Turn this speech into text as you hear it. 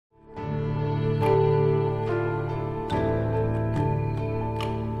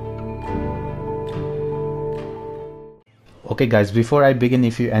Okay guys, before I begin,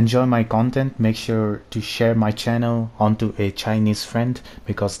 if you enjoy my content, make sure to share my channel onto a Chinese friend,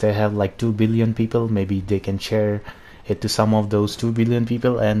 because they have like 2 billion people. Maybe they can share it to some of those 2 billion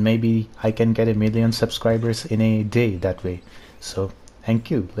people, and maybe I can get 1 million subscribers in a day that way. So thank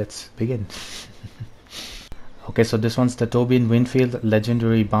you. Let's begin. Okay, so this one's the Tobin Winfield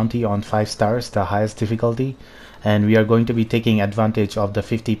Legendary Bounty on 5 stars, the highest difficulty. And we are going to be taking advantage of the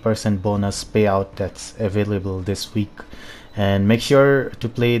 50% bonus payout that's available this week. And make sure to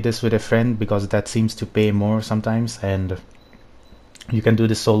play this with a friend, because that seems to pay more sometimes. And you can do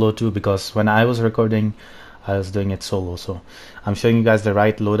this solo too, because when I was recording, I was doing it solo. So I'm showing you guys the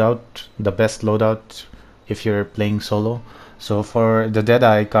right loadout, the best loadout if you're playing solo. So for the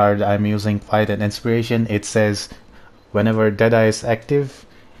Deadeye card, I'm using Fight and Inspiration. It says whenever Deadeye is active,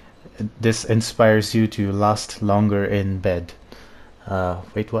 this inspires you to last longer in bed.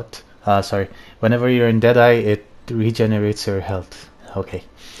 Wait, what? Sorry. Whenever you're in Deadeye, it regenerates your health. Okay.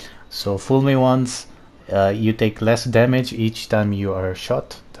 So Fool Me Once, you take less damage each time you are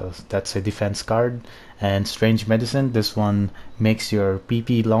shot. That's a defense card. And Strange Medicine, this one makes your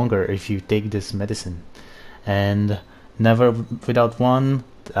PP longer if you take this medicine. And Never Without One,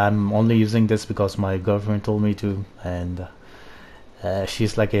 I'm only using this because my girlfriend told me to, and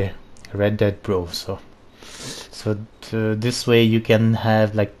she's like a Red Dead bro, so this way you can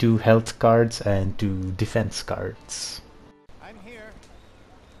have like 2 health cards and 2 defense cards. I'm here.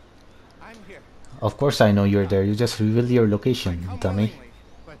 Of course I know you're there, you just reveal your location, dummy.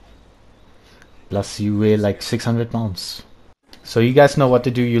 Plus you weigh like 600 pounds. So you guys know what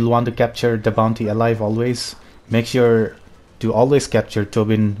to do. You'll want to capture the bounty alive always. Make sure to always capture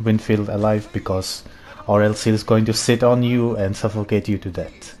Tobin Winfield alive, because or else he's going to sit on you and suffocate you to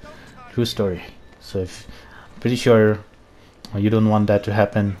death. True story. So if pretty sure you don't want that to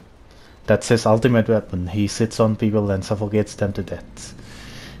happen. That's his ultimate weapon. He sits on people and suffocates them to death.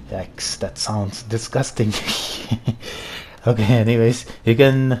 Yikes, that sounds disgusting. Okay, anyways,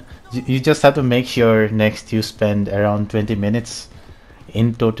 you just have to make sure next you spend around 20 minutes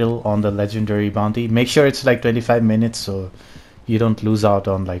in total on the legendary bounty. Make sure it's like 25 minutes so you don't lose out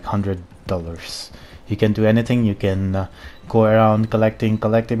on like $100. You can do anything. You can go around collecting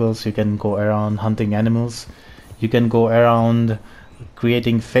collectibles, you can go around hunting animals, you can go around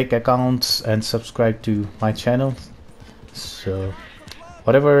creating fake accounts and subscribe to my channel. So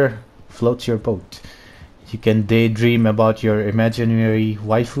whatever floats your boat. You can daydream about your imaginary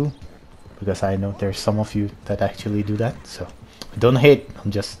waifu, because I know there's some of you that actually do that, so don't hate,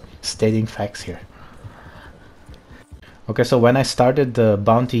 I'm just stating facts here. Okay, so when I started the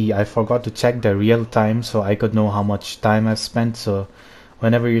bounty, I forgot to check the real time so I could know how much time I've spent. So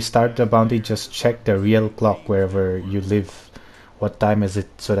whenever you start the bounty, just check the real clock wherever you live. What time is it,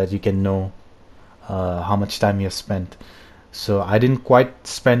 so that you can know how much time you have spent. So I didn't quite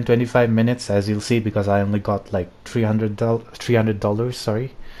spend 25 minutes, as you'll see, because I only got like $300,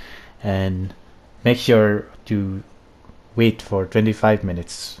 sorry. And make sure to wait for 25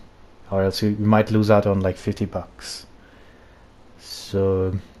 minutes, or else you might lose out on like 50 bucks.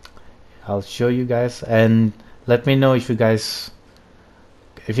 So I'll show you guys, and let me know if you guys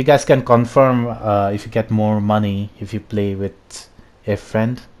can confirm if you get more money if you play with a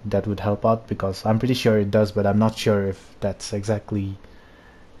friend. That would help out, because I'm pretty sure it does, but I'm not sure if that's exactly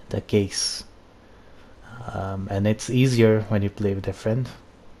the case. And it's easier when you play with a friend.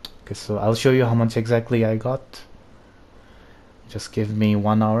 Okay, so I'll show you how much exactly I got. Just give me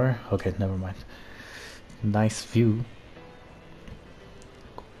 1 hour. Okay, never mind. Nice view.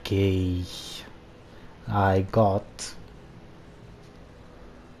 Okay, I got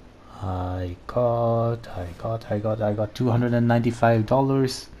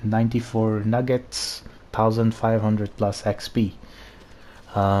 $295, 94 nuggets, 1500 plus XP.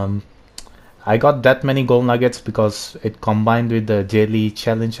 I got that many gold nuggets because it combined with the daily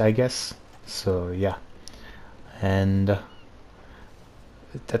challenge, I guess. So yeah, and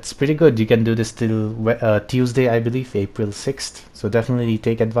that's pretty good. You can do this till Tuesday, I believe, April 6th. So definitely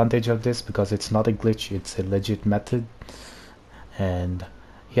take advantage of this, because it's not a glitch, it's a legit method. And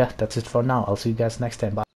yeah, that's it for now. I'll see you guys next time. Bye.